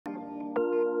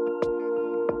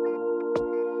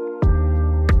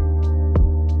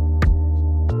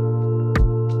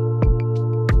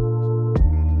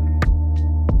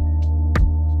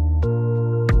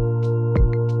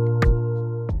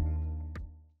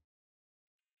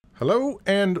Hello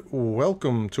and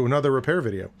welcome to another repair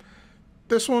video.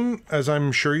 This one, as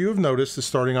I'm sure you have noticed, is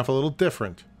starting off a little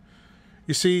different.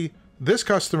 You see, this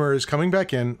customer is coming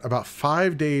back in about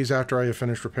 5 days after I have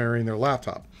finished repairing their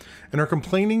laptop and are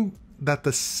complaining that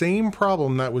the same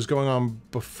problem that was going on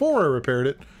before I repaired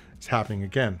it is happening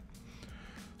again.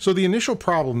 So the initial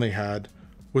problem they had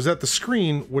was that the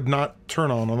screen would not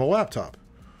turn on the laptop.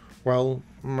 Well,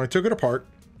 I took it apart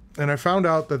and I found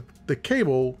out that the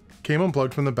cable came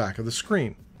unplugged from the back of the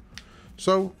screen.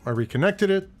 So I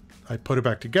reconnected it, I put it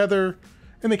back together,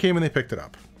 and they came and they picked it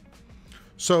up.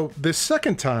 So this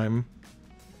second time,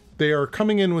 they are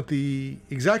coming in with the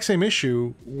exact same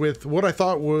issue with what I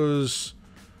thought was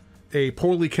a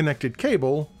poorly connected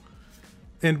cable,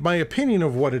 and my opinion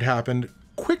of what had happened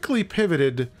quickly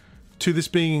pivoted to this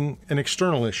being an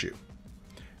external issue.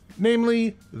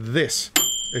 Namely, this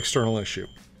external issue.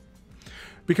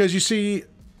 Because you see,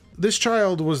 this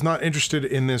child was not interested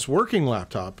in this working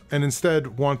laptop and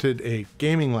instead wanted a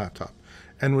gaming laptop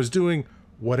and was doing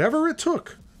whatever it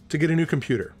took to get a new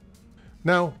computer.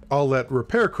 Now, I'll let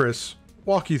Repair Chris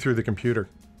walk you through the computer.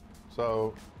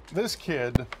 So, this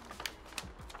kid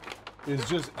is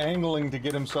just angling to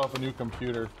get himself a new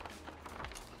computer.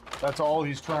 That's all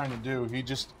he's trying to do. He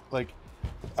just, like,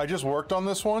 I just worked on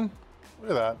this one.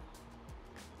 Look at that.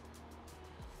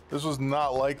 This was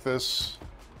not like this.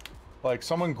 Like,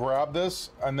 someone grabbed this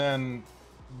and then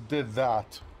did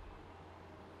that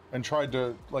and tried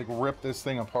to, like, rip this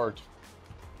thing apart.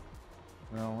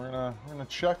 Now we're gonna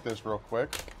check this real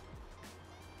quick.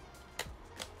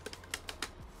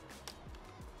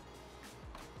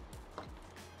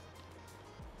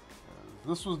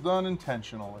 This was done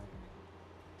intentionally.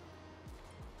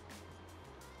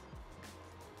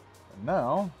 And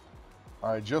now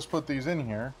I just put these in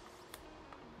here.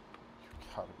 You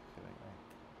gotta be kidding me.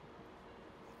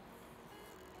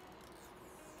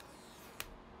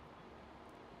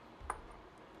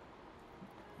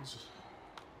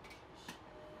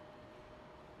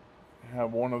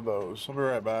 Have one of those. I'll be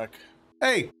right back.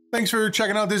 Hey, thanks for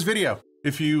checking out this video.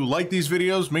 If you like these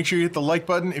videos, make sure you hit the like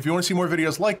button. If you want to see more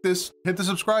videos like this, hit the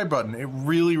subscribe button. It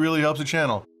really, really helps the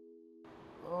channel.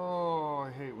 Oh,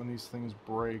 I hate when these things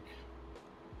break.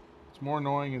 What's more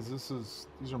annoying is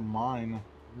these are mine.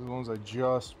 These are the ones I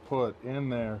just put in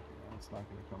there. It's not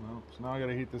gonna come out. So now I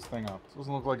gotta heat this thing up. It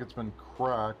doesn't look like it's been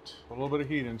cracked. Put a little bit of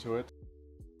heat into it.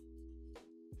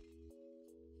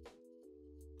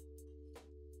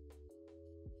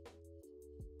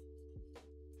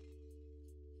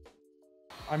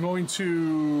 I'm going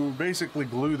to basically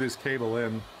glue this cable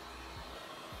in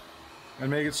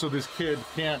and make it so this kid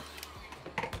can't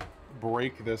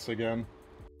break this again.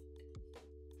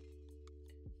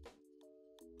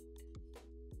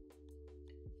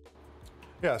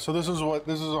 Yeah, so this is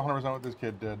 100% what this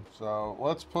kid did. So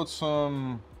let's put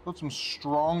some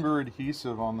stronger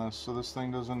adhesive on this so this thing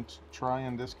doesn't try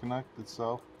and disconnect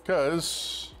itself.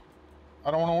 Because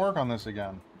I don't want to work on this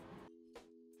again.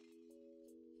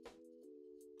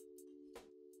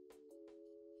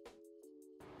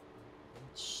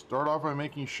 Start off by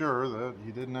making sure that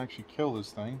he didn't actually kill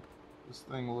this thing. This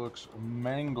thing looks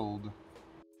mangled.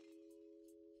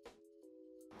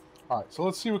 Alright, so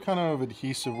let's see what kind of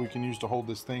adhesive we can use to hold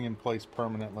this thing in place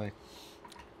permanently.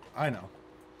 I know.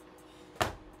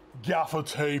 Gaffer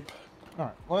tape.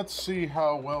 Alright, let's see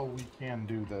how well we can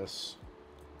do this.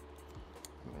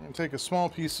 I'm going to take a small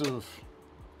piece of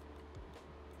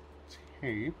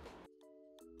tape.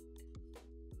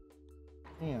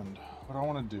 And what I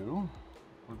want to do,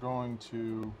 we're going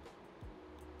to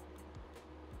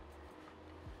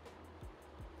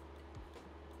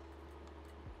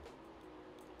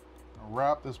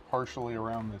wrap this partially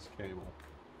around this cable.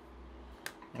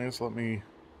 I guess let me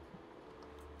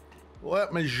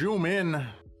zoom in. You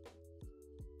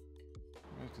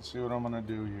can see what I'm going to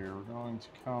do here. We're going to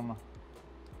come like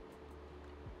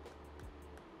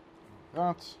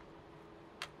that.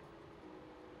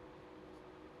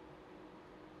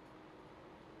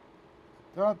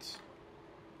 That.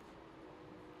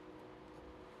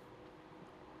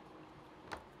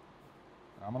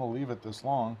 I'm going to leave it this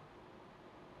long.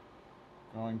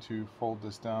 Going to fold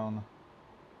this down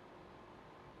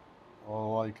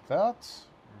like that.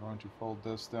 We're going to fold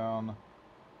this down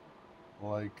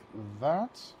like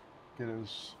that. Get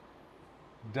as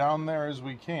down there as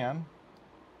we can.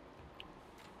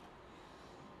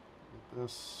 Get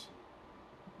this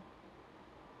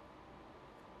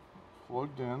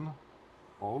plugged in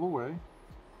all the way,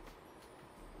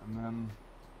 and then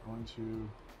going to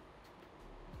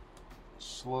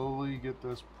slowly get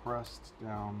this pressed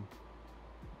down.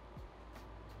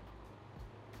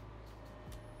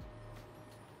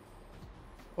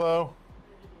 Hello.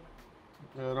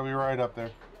 It'll be right up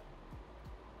there.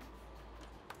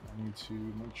 I need to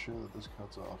make sure that this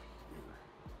cuts off here.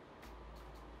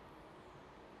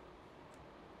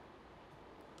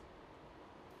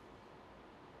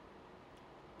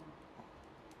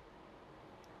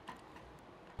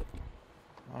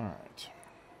 All right.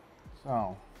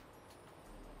 So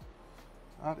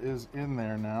that is in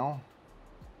there now.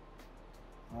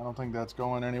 I don't think that's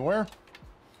going anywhere.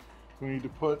 We need to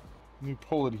put new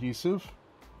pull adhesive.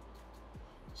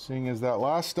 Seeing as that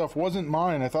last stuff wasn't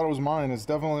mine, I thought it was mine. It's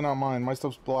definitely not mine. My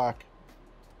stuff's black.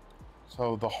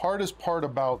 So the hardest part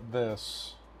about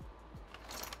this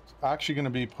is actually going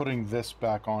to be putting this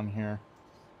back on here.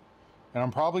 And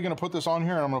I'm probably going to put this on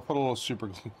here and I'm going to put a little super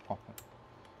glue on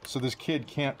it. So this kid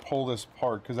can't pull this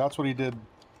apart, because that's what he did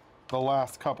the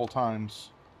last couple times.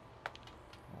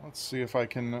 Let's see if I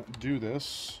can do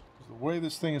this. The way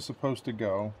this thing is supposed to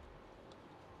go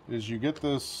is you get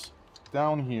this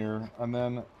down here and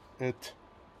then it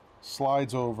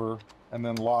slides over and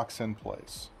then locks in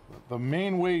place. The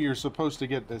main way you're supposed to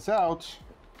get this out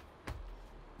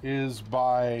is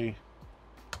by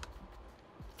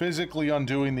physically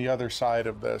undoing the other side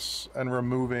of this and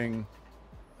removing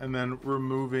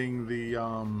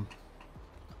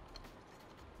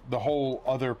the whole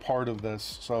other part of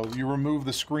this. So you remove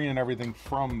the screen and everything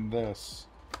from this.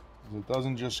 It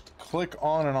doesn't just click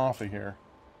on and off of here.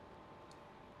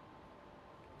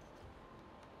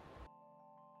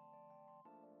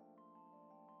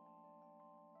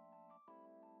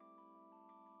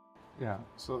 Yeah,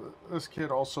 so this kid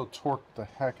also torqued the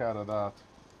heck out of that.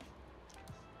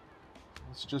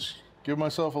 Let's just give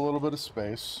myself a little bit of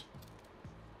space.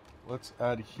 Let's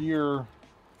adhere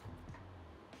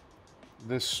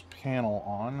this panel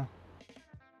on.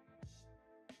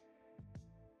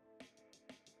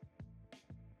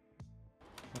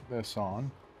 Put this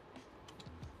on.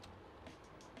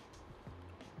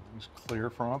 Just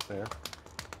clear from up there.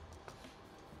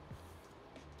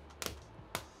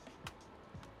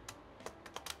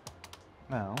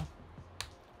 Now,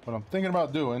 what I'm thinking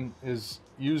about doing is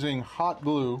using hot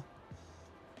glue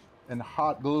and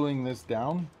hot gluing this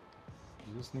down.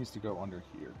 This needs to go under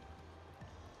here.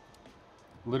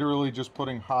 Literally just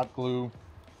putting hot glue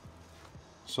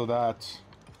so that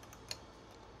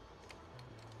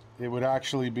it would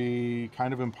actually be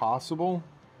kind of impossible.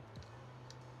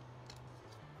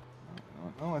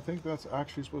 No, I think that's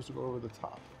actually supposed to go over the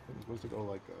top. I think it's supposed to go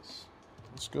like this.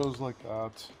 This goes like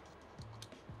that.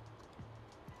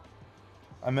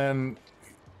 And then,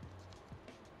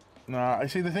 I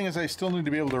see, the thing is I still need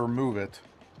to be able to remove it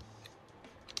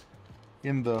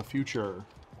in the future.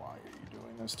 Why are you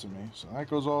doing this to me? So that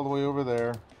goes all the way over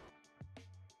there.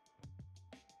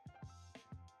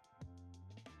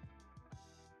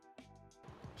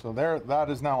 So there,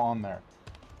 that is now on there.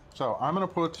 So I'm gonna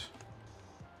put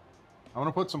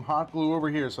some hot glue over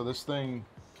here so this thing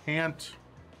can't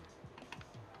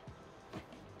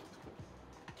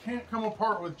come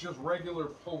apart with just regular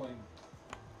pulling.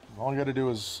 All you gotta do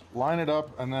is line it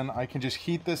up, and then I can just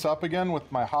heat this up again with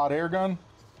my hot air gun.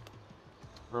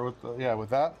 Or with the, yeah, with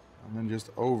that. And then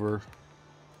just over.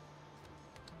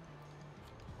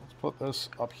 Let's put this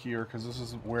up here, because this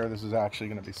is where this is actually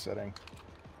gonna be sitting.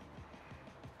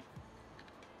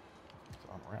 Let's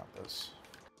unwrap this.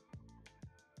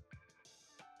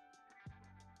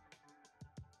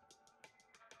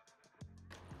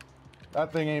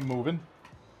 That thing ain't moving.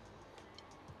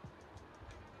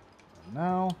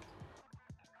 Now,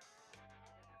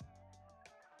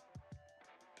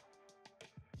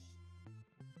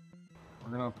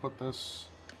 we're gonna put this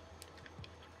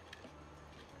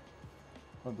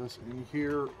in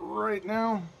here right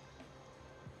now.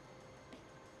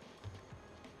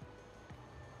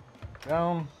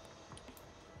 Down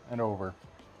and over.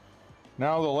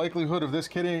 Now the likelihood of this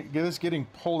getting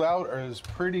pulled out is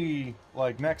pretty,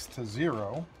 like, next to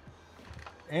zero.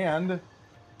 And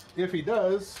if it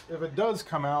does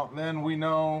come out, then we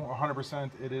know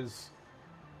 100% it is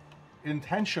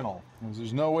intentional.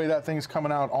 There's no way that thing's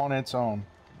coming out on its own.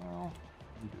 Well,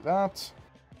 we do that.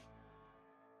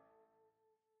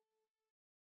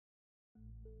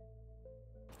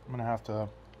 I'm gonna have to,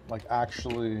 like,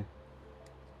 actually,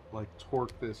 like,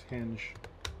 torque this hinge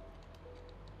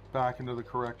back into the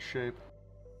correct shape.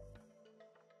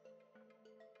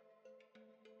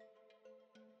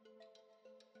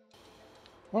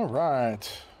 All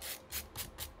right.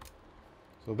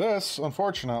 So this,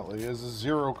 unfortunately, is a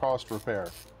zero-cost repair.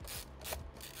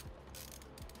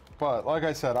 But like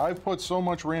I said, I've put so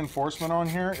much reinforcement on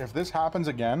here. If this happens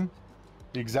again,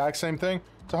 the exact same thing,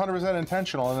 it's 100%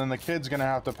 intentional, and then the kid's gonna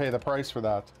have to pay the price for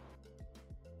that.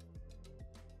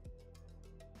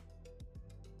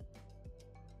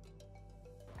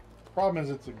 Problem is,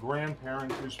 it's a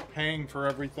grandparent who's paying for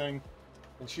everything,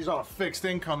 and she's on a fixed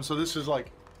income, so this is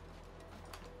like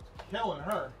killing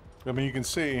her. I mean, you can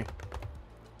see,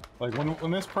 like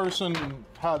when this person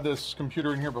had this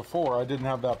computer in here before, I didn't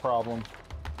have that problem.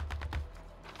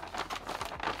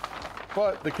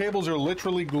 But the cables are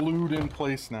literally glued in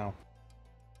place now.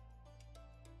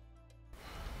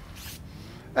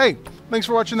 Hey, thanks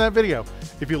for watching that video.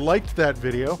 If you liked that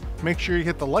video, make sure you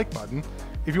hit the like button.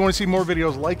 If you want to see more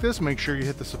videos like this, make sure you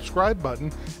hit the subscribe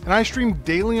button. And I stream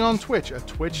daily on Twitch at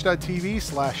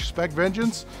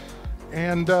twitch.tv/SpecVengeance.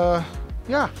 And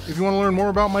yeah, if you want to learn more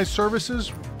about my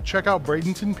services, check out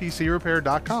Bradenton PC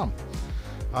Repair.com.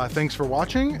 Thanks for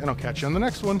watching, and I'll catch you on the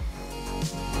next one.